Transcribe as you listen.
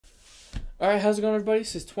All right, how's it going, everybody?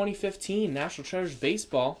 This is 2015 National Treasures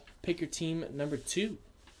Baseball. Pick your team number 2.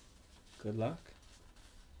 Good luck.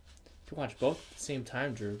 You can watch both at the same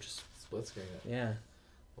time, Drew. Just split screen it. Yeah.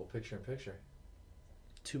 Well, picture in picture.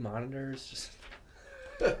 2 monitors. Just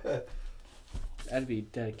that'd be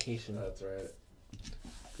dedication. That's right.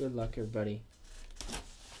 Good luck, everybody.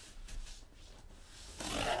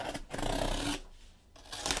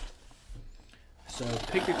 So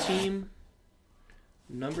pick your team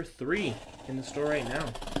number 3 in the store right now.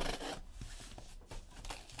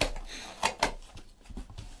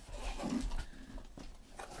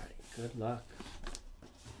 Alright, good luck.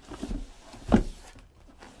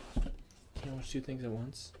 Can't watch 2 things at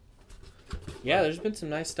once. Yeah, there's been some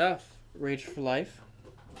nice stuff. Rage for Life.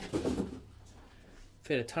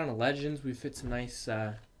 Fit a ton of legends. We've fit some nice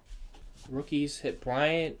rookies. Hit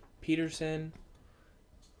Bryant, Peterson.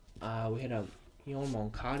 We hit a Yoan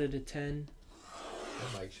Moncada to 10.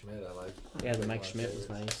 Mike Schmidt, I like. Yeah, the Mike Schmidt was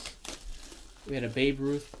nice. We had a Babe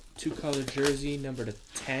Ruth 2-color jersey, number to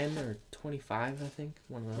 10 or 25, I think.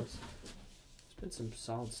 One of those. It's been some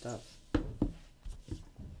solid stuff. All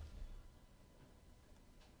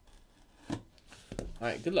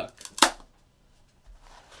right, good luck.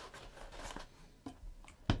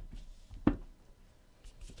 What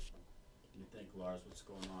do you think, Lars? What's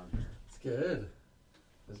going on here? It's good.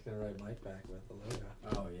 I was going to write Mike back with the logo.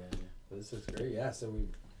 Oh, yeah, yeah. But this is great. Yeah, so we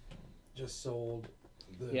just sold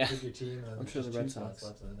the pick your team. And I'm sure the Red Sox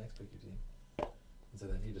left in the next pick your team. And so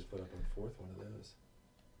then he just put up a 4th one of those.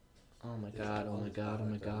 Oh my god, oh my god, oh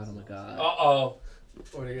my god, oh my god. Uh-oh.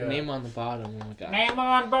 What do you got? Name on the bottom, oh my god. Name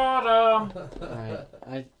on bottom. Alright,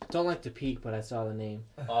 I don't like to peek, but I saw the name.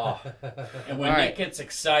 Oh. And when All Nick right. gets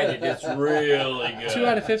excited, it's really good. 2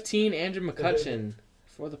 out of 15, Andrew McCutcheon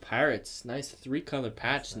for the Pirates. Nice 3-color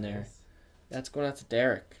patch in there. That's going out to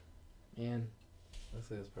Derek. Man.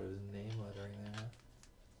 Looks like that's part of his name lettering there.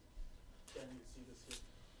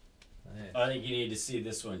 Nice. I think you need to see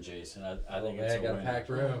this one, Jason. I think it's I a got win. a packed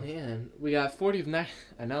Oh, room. man. We got 40 of 9.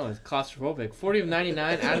 I know, it's claustrophobic. 40 of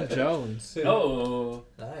 99, Adam Jones. Oh.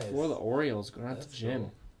 Nice. For the Orioles, going out to That's Jim.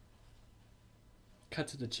 cool. Cut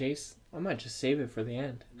to the chase. I might just save it for the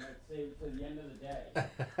end. You might save it to the end of the day.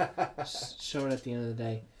 Just show it at the end of the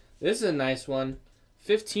day. This is a nice one.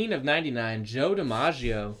 15 of 99, Joe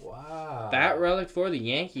DiMaggio. Wow. Bat relic for the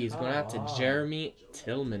Yankees, going out to Come on. Jeremy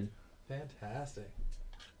Tillman. Fantastic.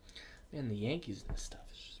 Man, the Yankees and this stuff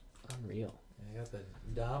is just unreal. Yeah, I got the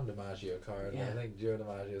Dom DiMaggio card. Yeah. I think Joe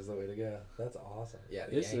DiMaggio is the way to go. That's awesome. Yeah,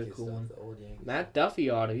 the This is a Yankees cool stuff, one. The old Yankees. Matt Duffy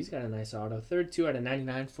auto. He's got a nice auto. 32 out of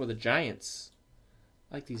 99 for the Giants.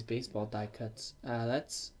 I like these baseball die cuts.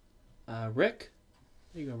 That's Rick.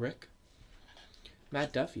 There you go, Rick.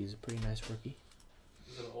 Matt Duffy is a pretty nice rookie.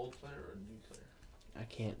 Is it an old player or a new player? I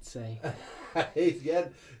can't say. He's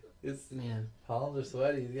getting... His Man. palms are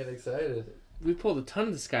sweaty. He's getting excited. We pulled a ton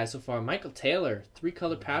of this guy so far. Michael Taylor,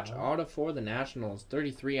 3-color patch Wow. auto for the Nationals.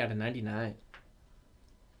 33 out of 99.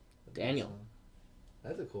 Daniel.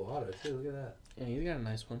 That's a cool auto, too. Look at that. Yeah, he's got a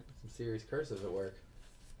nice one. Some serious cursive at work.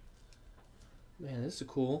 Man, this is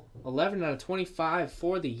cool. 11 out of 25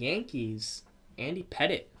 for the Yankees. Andy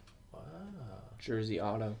Pettit, Wow. jersey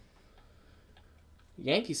auto.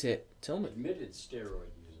 Yankees hit Tillman. Admitted steroid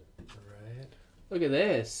user. Right. Look at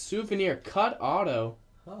this. Souvenir cut auto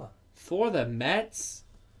Huh. for the Mets.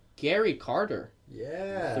 Gary Carter.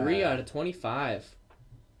 Yeah. 3 out of 25.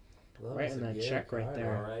 Love right some in that Gary check right Carter.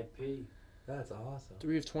 there. R.I.P. That's awesome.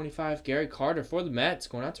 3 of 25. Gary Carter for the Mets.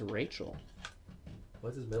 Going out to Rachel.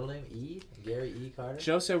 What's his middle name? E? Gary E. Carter?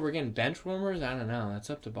 Joe said we're getting bench warmers. I don't know. That's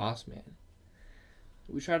up to Boss Man.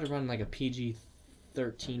 We tried to run like a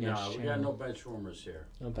PG-13-ish No, we got channel. no bench warmers here.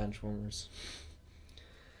 No bench warmers.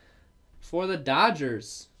 For the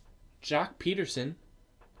Dodgers, Jock Peterson,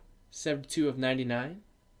 72 of 99.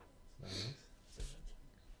 Nice.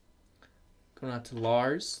 Going out to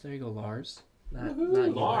Lars. There you go, Lars. Not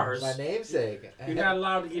Woohoo. Lars. My namesake. You're not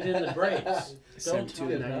allowed to get in the breaks. Don't 72 tell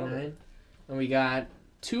of me. 99. And we got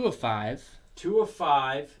 2 of 5. 2 of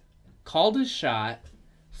 5. Called his shot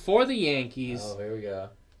for the Yankees. Oh, here we go.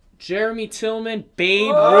 Jeremy Tillman, Babe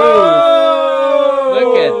Ruth. Oh!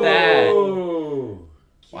 Look at that. Oh!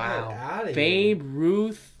 Get Wow. outta here. Babe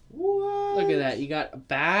Ruth. What? Look at that. You got a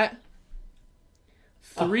bat,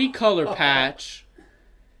 3-color patch,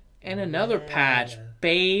 and another patch. Man.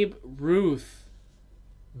 Babe Ruth.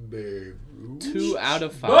 Babe Ruth. 2 out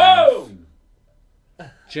of 5. Boom!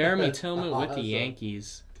 Jeremy Tillman with the Awesome.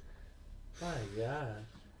 Yankees. My God.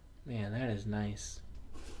 Man, that is nice.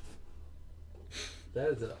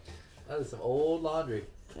 That is some old laundry.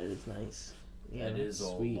 That is nice. That is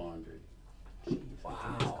old sweet. laundry. Nice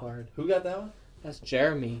Wow. card. Who got that one? That's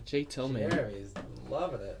Jeremy J. Tillman. Jeremy's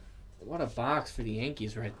loving it. What a box for the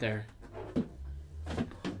Yankees right there.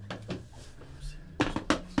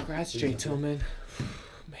 Congrats, J. Tillman.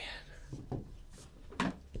 Man.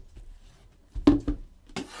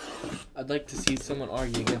 I'd like to see someone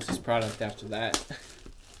argue against this product after that.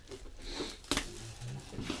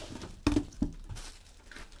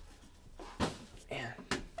 Man.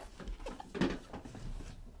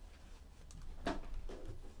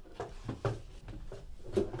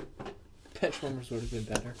 Benchwarmers would have been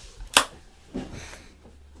better.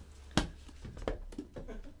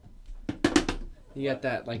 You got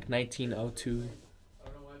that like 1902. I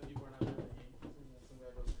don't know why people are not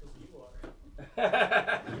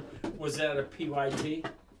playing games. Was that a PYT?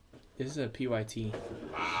 This is a PYT.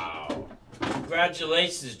 Wow.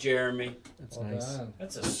 Congratulations, Jeremy. That's Well nice. done.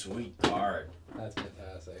 That's a sweet card. That's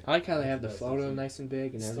fantastic. I like how they have the That's photo awesome. nice and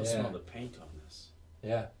big and Still everything. smell the paint on this.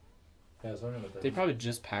 Yeah. Yeah, I was wondering what that. They probably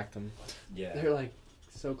just packed them. Yeah. They're like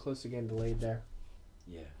so close to getting delayed there.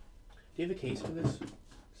 Yeah. Do you have a case for this?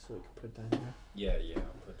 So we can put that in there. Yeah, I'll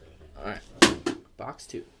put that in. Alright. Box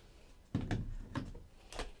 2.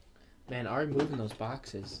 Man, are we moving those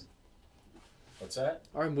boxes? What's that?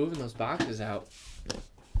 Are we moving those boxes out?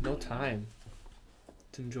 No time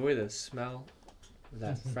to enjoy the smell of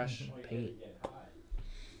that fresh paint.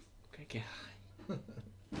 Okay, get high.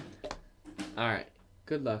 Alright.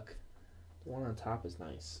 Good luck. The one on top is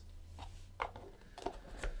nice.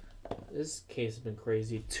 This case has been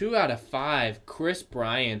crazy. 2 out of 5. Chris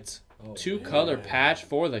Bryant. Oh, 2-color man. patch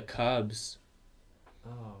for the Cubs.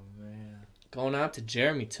 Oh man. Going out to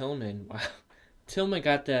Jeremy Tillman. Wow. Tillman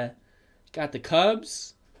got the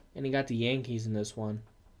Cubs and he got the Yankees in this one.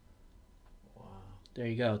 Wow. There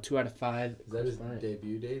you go. 2 out of 5. Is that Chris his Bryant.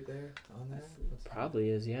 debut date there on there? Probably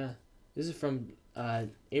is, yeah. This is from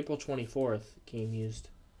April 24th. Game used.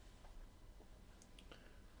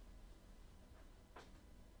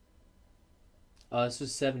 This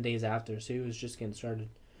was 7 days after, so he was just getting started.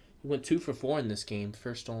 He went 2 for 4 in this game.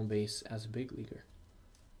 First stolen base as a big leaguer.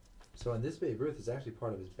 So in this Babe Ruth is actually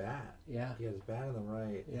part of his bat. Yeah. He has his bat on the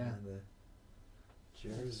right. Yeah. And the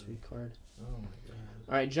That's a jersey. sweet card. Oh my god.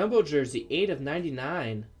 All right, jumbo jersey, 8 of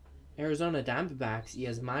 99. Arizona Diamondbacks,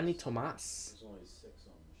 Yasmani Tomas. There's only 6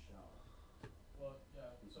 on the shot. Well, yeah.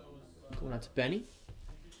 So it was. Going out to Benny.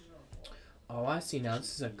 Oh, I see now.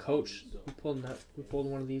 This is a coach. We pulled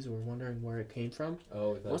one of these and we're wondering where it came from.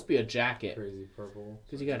 Oh, with It must that be a jacket crazy purple.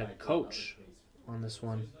 because you got a coach on this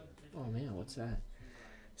one. Oh man, what's that?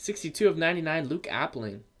 62 of 99, Luke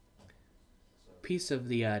Appling. Piece of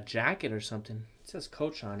the jacket or something. It says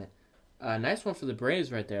coach on it. Nice one for the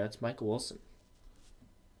Braves right there. That's Michael Wilson.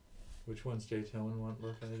 Which one's Jay Tillman want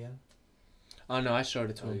look at again? Oh no, I showed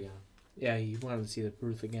it to Oh him. yeah. Yeah, he wanted to see the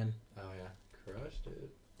Ruth again. Oh yeah. Crushed it.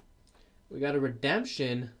 We got a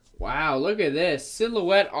redemption. Wow, look at this.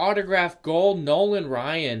 Silhouette autograph gold, Nolan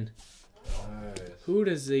Ryan. Nice. Who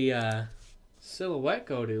does the silhouette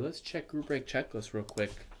go to? Let's check group break checklist real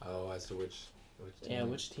quick. Oh, as to which team? Yeah,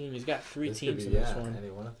 which team? He's got 3 This could teams be, in this yeah, one.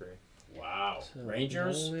 Any one of 3. Wow. So,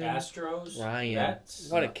 Rangers, Nolan Astros, Ryan. Mets,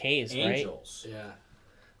 What a case, right? Angels. Yeah.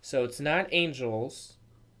 So it's not Angels.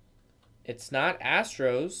 It's not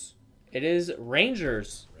Astros. It is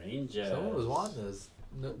Rangers. Rangers. Someone was wanting this.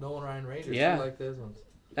 Nolan Ryan Rangers. Yeah. I like those ones.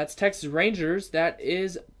 That's Texas Rangers. That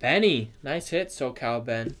is Benny. Nice hit, SoCal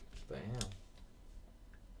Ben. Bam.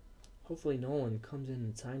 Hopefully Nolan comes in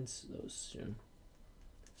and signs those soon.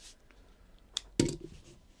 You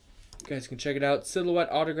guys can check it out. Silhouette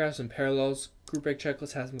autographs and parallels. Group break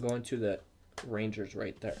checklist has them going to the Rangers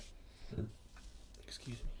right there.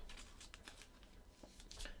 Excuse me.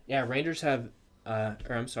 Yeah, Rangers have,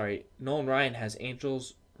 Nolan Ryan has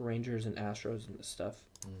Angels, Rangers, and Astros and this stuff.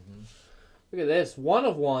 Mm-hmm. Look at this. 1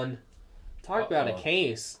 of 1. Talk about a Uh-oh.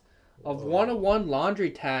 case of Whoa. 1 of 1 laundry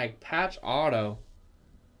tag patch auto.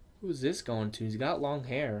 Who's this going to? He's got long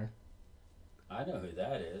hair. I know who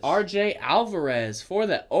that is. RJ Alvarez for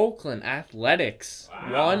the Oakland Athletics.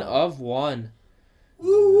 Wow. 1 of 1. Woo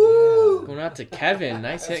woo. Going out to Kevin.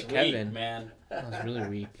 Nice That's hit, weak, Kevin. man. That was really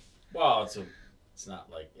weak. Well, it's not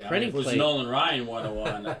like Printing if it was plate. Nolan Ryan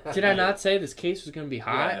 101. Did I not say this case was going to be Yeah,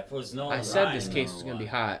 hot? if it was Nolan I said Ryan this case was going to be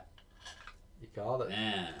 101. hot. You called it.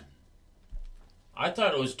 Man, I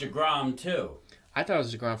thought it was DeGrom too. I thought it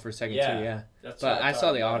was DeGrom for a second Yeah. too, yeah. That's But what I thought saw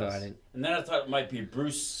it the auto. was. I didn't. And then I thought it might be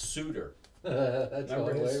Bruce Sutter. That's all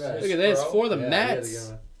Remember the way his- back. his- Look at this. Pro? For the Yeah, he had to Mets.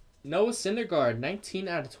 go. Noah Syndergaard. 19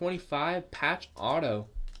 out of 25. Patch auto.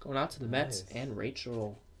 Going out to the Mets Nice. and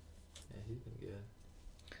Rachel. Yeah, he's been good.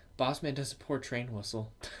 Bossman does a poor train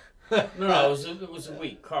whistle. No, it was a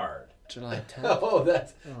weak card. July 10th. Oh,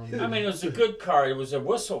 that's I mean, it was a good card. It was a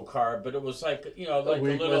whistle card, but it was like, like a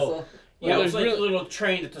weak little. whistle. Yeah, Well, it was like there's a little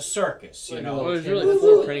train at the circus, Like a Well, little there's kid. really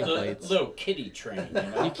 4 printing Little, plates. little kiddie train,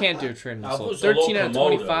 You can't do a trade Now, if it whistle. was a 13 out of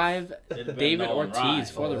locomotive, 25. it'd have been David Nolan Ortiz Ryan.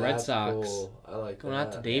 for the Red that's Sox. Cool. I like Going that.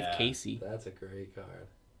 out to Dave Yeah. Casey. That's a great card.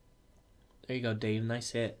 There you go, Dave.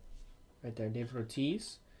 Nice hit. Right there, David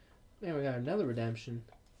Ortiz. Man, we got another redemption.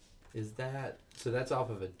 Is that so? That's off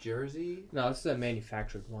of a jersey. No, this is a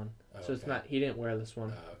manufactured one. Oh, So it's okay. not. He didn't wear this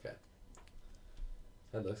one. Oh, okay.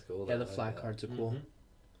 That looks cool. Yeah, I the like flag that. cards are cool. Mhm.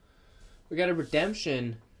 We got a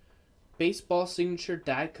redemption. Baseball signature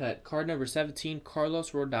die cut. Card number 17,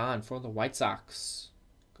 Carlos Rodon for the White Sox.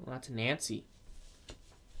 Going out to Nancy.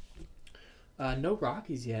 No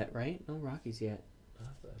Rockies yet, right? No Rockies yet.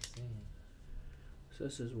 Not that I've seen. So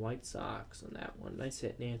this is White Sox on that one. Nice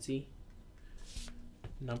hit, Nancy.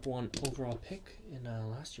 Number 1 overall pick in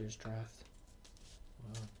last year's draft.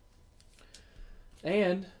 Wow.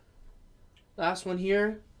 And last one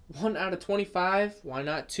here. 1 out of 25. Why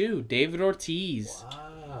not 2? David Ortiz.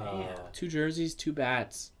 Wow. 2 jerseys, 2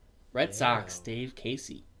 bats. Red Sox, Damn. Dave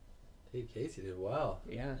Casey. Dave Casey did well.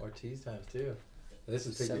 Yeah. Ortiz times 2. This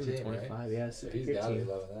is pick 7 your to team, 25. right? Yeah, it's So a he's good got to be team.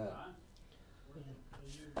 loving that.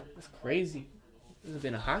 That's crazy. This has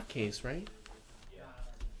been a hot case, right?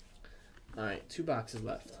 Alright, 2 boxes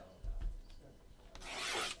left.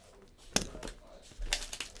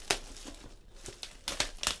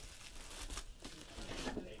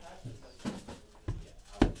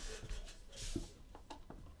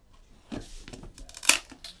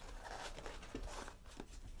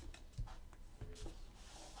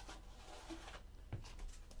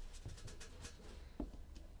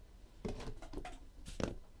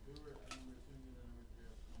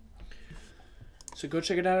 So go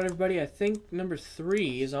check it out, everybody. I think number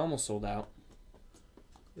 3 is almost sold out.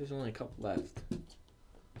 There's only a couple left.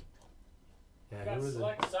 Yeah, Got who was it?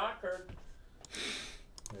 select soccer.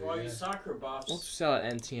 There For all you you go. soccer Once we buffs. sell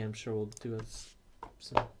at NT, I'm sure we'll do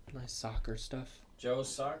some nice soccer stuff.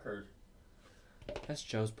 Joe's soccer. That's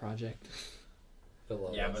Joe's project.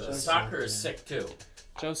 Phil Yeah, loves but that. the soccer is sick too.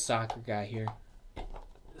 Joe's soccer guy here.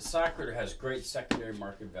 The soccer has great secondary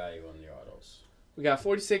market value on the autos. We got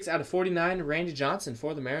 46 out of 49. Randy Johnson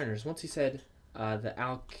for the Mariners. Once he said the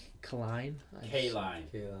alkaline. K-line.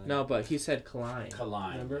 K-line. No, but he said Kaline.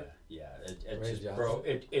 Kaline. Remember? Yeah, it Randy just Johnson? broke.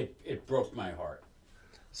 It broke my heart.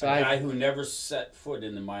 So A guy I who never set foot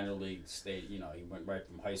in the minor league state. He went right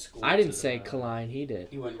from high school. I didn't to say the, Kaline. He did.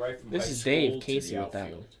 He went right from This high is school Dave to Casey the with that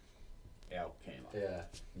outfield. Al came up. Yeah.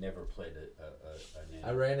 Never played a name.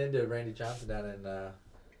 I ran into Randy Johnson down in,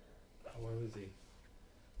 where was he?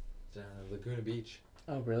 Down at Laguna Beach.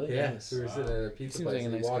 Oh, really? Yeah, Nice. so we were sitting at a pizza seems place like a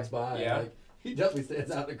and he nice walks guy. by. Yeah. And, like, he definitely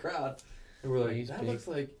stands out in the crowd. And we're Yeah, like, he's that big. looks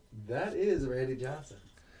like, that is Randy Johnson.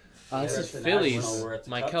 This Yeah, is it's Phillies. national. We're at the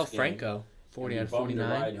Michael Cubs game. Franco. 40 out And of we bummed a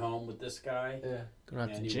 49. ride home with this guy, Yeah. Going out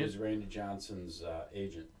to and he Jim. was Randy Johnson's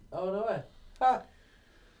agent. Oh, no way. Ha!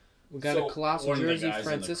 We got So, a colossal one of the jersey, guys in the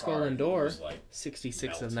Francisco car, he Lindor. was like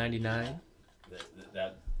 66 of melting, 99.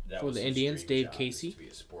 That For was the his Indians, dream Dave job, is Casey. to be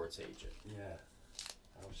a sports agent. Yeah.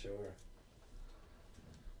 I'm sure.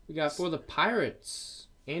 We got for the Pirates,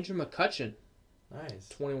 Andrew McCutcheon. Nice.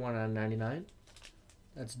 21 out of 99.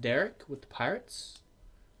 That's Derek with the Pirates.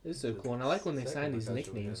 This is a cool one. I like when they sign these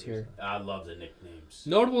nicknames here. I love the nicknames.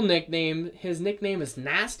 Notable nickname. His nickname is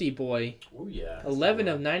Nasty Boy. Oh yeah. 11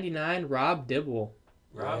 of 99, Rob Dibble.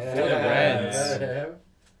 Rob Yeah. For the Reds.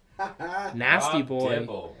 Yeah. Nasty Rob Boy.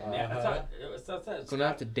 Dibble. I thought it was Going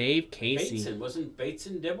out to Dave Casey. Bateson. Wasn't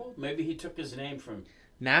Bateson Dibble? Maybe he took his name from.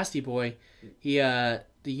 Nasty Boy. He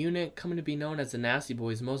the unit coming to be known as the Nasty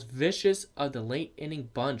Boys, most vicious of the late inning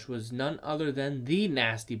bunch was none other than the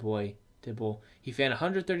Nasty Boy, Dibble. He fanned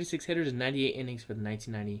 136 hitters in 98 innings for the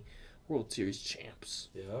 1990 World Series champs.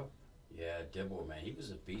 Yeah. Yeah, Dibble, man, he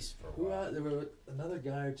was a beast for a Who while. there were another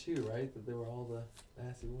guy or two, right? That they were all the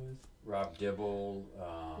nasty boys. Rob Dibble.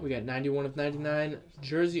 We got 91 of 99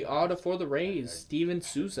 jersey auto for the Rays, Steven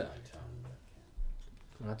Souza.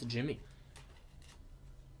 Going out to Jimmy.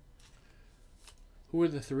 Who are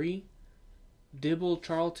the 3? Dibble,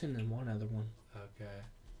 Charlton, and one other one. Okay.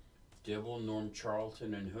 Dibble, Norm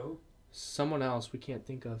Charlton, and who? Someone else we can't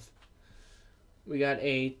think of. We got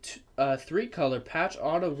a 3-color patch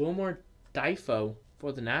auto Wilmer Difo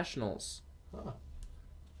for the Nationals. Huh.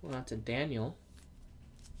 Going out to Daniel.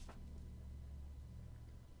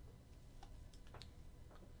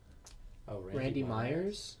 Oh, Randy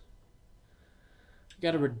Myers. We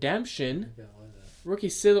got a redemption. Yeah, why is that? Rookie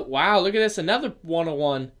Sil. Wow, look at this. Another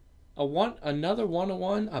 101. Another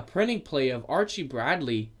 101, a printing plate of Archie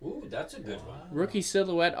Bradley. Ooh, that's a good one. Rookie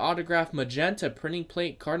silhouette autograph magenta printing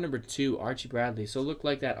plate card number 2, Archie Bradley. So it looked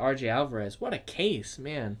like that RJ Alvarez. What a case,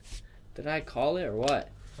 man. Did I call it or what?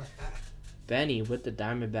 Benny with the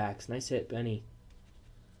Diamondbacks. Nice hit, Benny.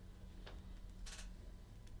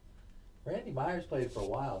 Randy Myers played for a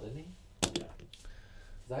while, didn't he? Yeah.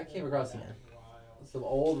 'Cause I came across some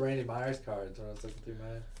old Randy Myers cards when I was looking through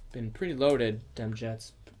mine. Been pretty loaded, them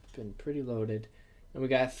Jets. Been pretty loaded. And we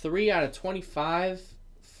got 3 out of 25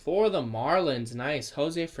 for the Marlins. Nice.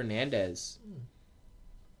 Jose Fernandez.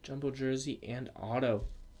 Jumbo jersey and auto.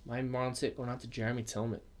 My Marlins hit going out to Jeremy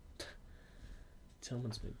Tillman.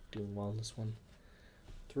 Tillman's been doing well in this one.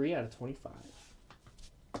 3 out of 25.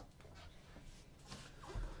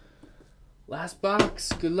 Last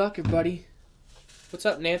box. Good luck, everybody. What's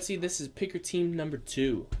up, Nancy? This is picker team number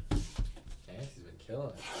 2. Nancy's been killing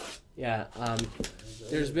it. Yeah,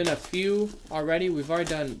 there's been a few already. We've already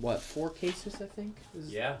done, what, 4 cases, I think?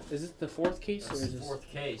 Yeah. Is it the 4th case? That's or is the this... 4th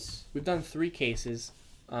case. We've done 3 cases.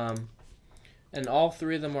 And all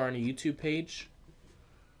 3 of them are on a YouTube page.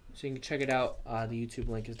 So you can check it out. The YouTube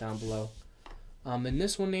link is down below. In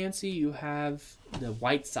this one, Nancy, you have the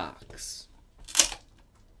White Sox.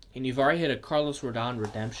 And you've already hit a Carlos Rodon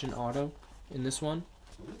redemption auto in this one.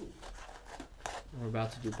 We're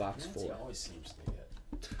about to do box Nancy 4. always seems to get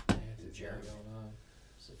Nancy's Jeremy. going on.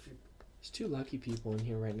 So if you- There's 2 lucky people in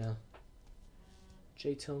here right now.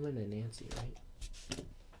 Jay Tillman and Nancy, right?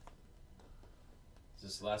 Is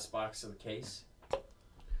this the last box of the case?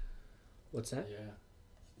 What's that? Yeah.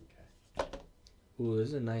 Okay. Ooh, this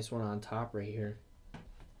is a nice one on top right here.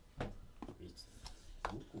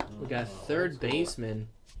 We got third baseman.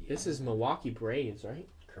 This is Milwaukee Braves, right?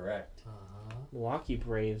 Correct. Milwaukee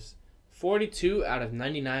Braves. 42 out of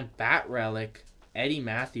 99 bat relic. Eddie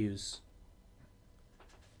Matthews.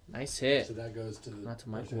 Nice hit. So that goes to the Not to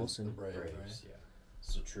Mike goes to Wilson. The Braves, Braves, right? yeah.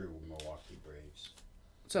 It's a true Milwaukee Braves.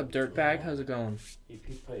 What's up, Dirtbag? How's it going? He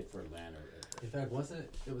played for Atlanta. In fact, wasn't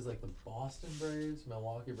it? It was like the Boston Braves,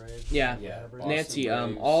 Milwaukee Braves. Yeah. Atlanta Braves? Nancy,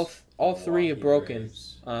 Braves, all 3 are Milwaukee broken.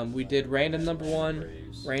 Braves, We did random number Atlanta 1,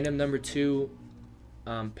 Braves. random number 2,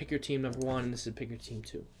 pick your team number 1, and this is pick your team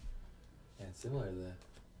 2. And similar to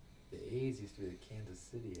the A's used to be the Kansas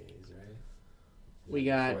City A's, right? We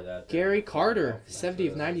Before got that, Gary they were Carter, Philadelphia. 70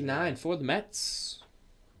 of 99 for the Mets.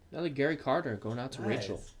 Another Gary Carter going out to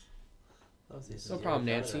Rachel. Nice. That was No easy. problem,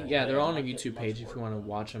 Nancy. Yeah, they're on our YouTube page if you want to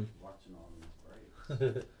watch them. Watching all these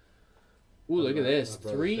Braves. Ooh, look at this. My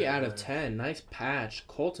brother's 3 favorite out of player. 10. Nice patch.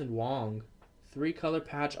 Colton Wong. 3-color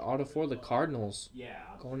patch auto for the Cardinals.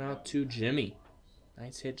 Going out to Jimmy.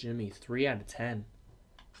 Nice hit, Jimmy. 3 out of 10.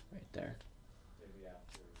 Right there.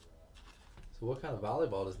 So what kind of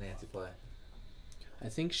volleyball does Nancy play? I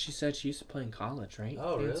think she said she used to play in college, right,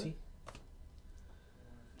 Oh, really? Nancy?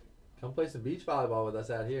 Come play some beach volleyball with us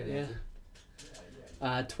out here, Yeah.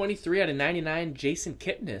 Nancy. 23 out of 99. Jason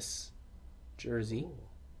Kipnis. Jersey. Ooh.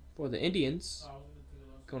 For the Indians.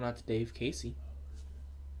 Going out to Dave Casey.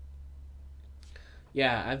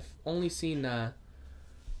 Yeah, I've only seen, well,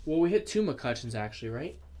 we hit 2 McCutcheons actually,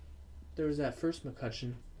 right? There was that first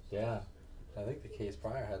McCutcheon. Yeah. I think the case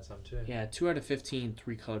prior had some too. Yeah, 2 out of 15,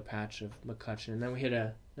 3-color patch of McCutcheon. And then we hit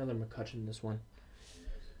another McCutcheon in this one.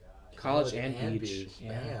 College and beach.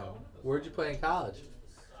 Yeah. Damn. Where'd you play in college?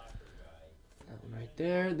 That one right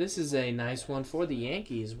there. This is a nice one for the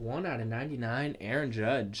Yankees. 1 out of 99, Aaron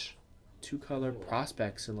Judge. 2-color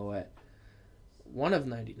prospect silhouette. 1 of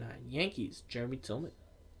 99, Yankees, Jeremy Tillman.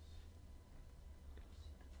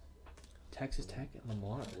 Texas Tech and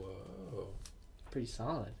Lamar. Whoa. Pretty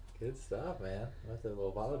solid. Good stuff, man. That's a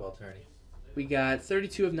little volleyball tourney. We got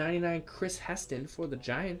 32 of 99, Chris Heston for the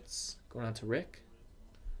Giants. Going on to Rick.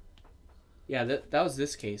 Yeah, that was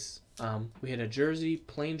this case. We had a jersey,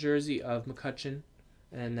 plain jersey of McCutcheon,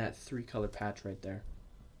 and that 3-color patch right there.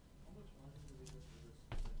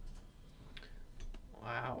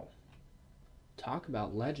 Wow. Talk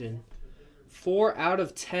about legend. 4 out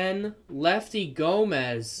of 10, Lefty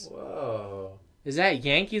Gomez. Whoa. Is that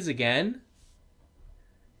Yankees again?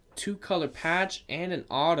 2-color patch and an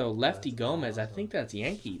auto, Lefty That's Gomez. I awesome. think that's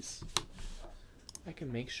Yankees. I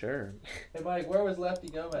can make sure. Hey, Mike, where was Lefty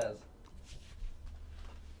Gomez?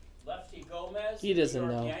 Lefty Gomez. He doesn't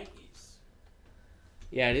New York know. Yankees.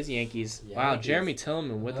 Yeah, it is Yankees. Wow, Yankees. Jeremy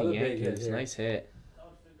Tillman with Another the big hit Yankees. here. Nice hit.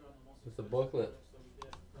 With the booklet.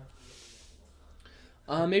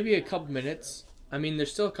 Maybe a couple minutes. I mean,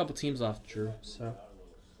 there's still a couple teams left, Drew. So,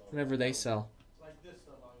 whenever they sell.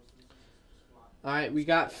 All right, we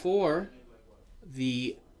got for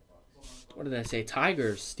the, what did I say?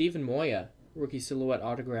 Tigers. Stephen Moya, rookie silhouette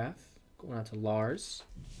autograph. Going on to Lars.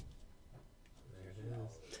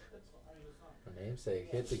 is. Our namesake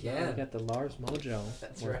hits We again. got the Lars Mojo.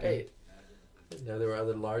 That's working. right. Didn't know there were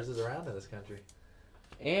other Larses around in this country.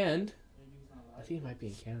 And I think it might be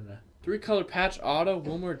in Canada. 3-color patch auto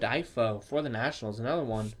Wilmer Difo for the Nationals. Another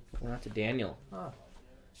one going out to Daniel. Huh.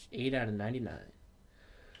 8 out of 99.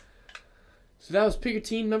 So that was Picker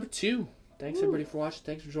Team number 2. Thanks everybody for watching.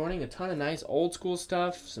 Thanks for joining. A ton of nice old school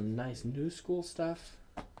stuff. Some nice new school stuff.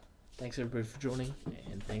 Thanks everybody for joining.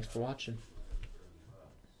 And thanks for watching.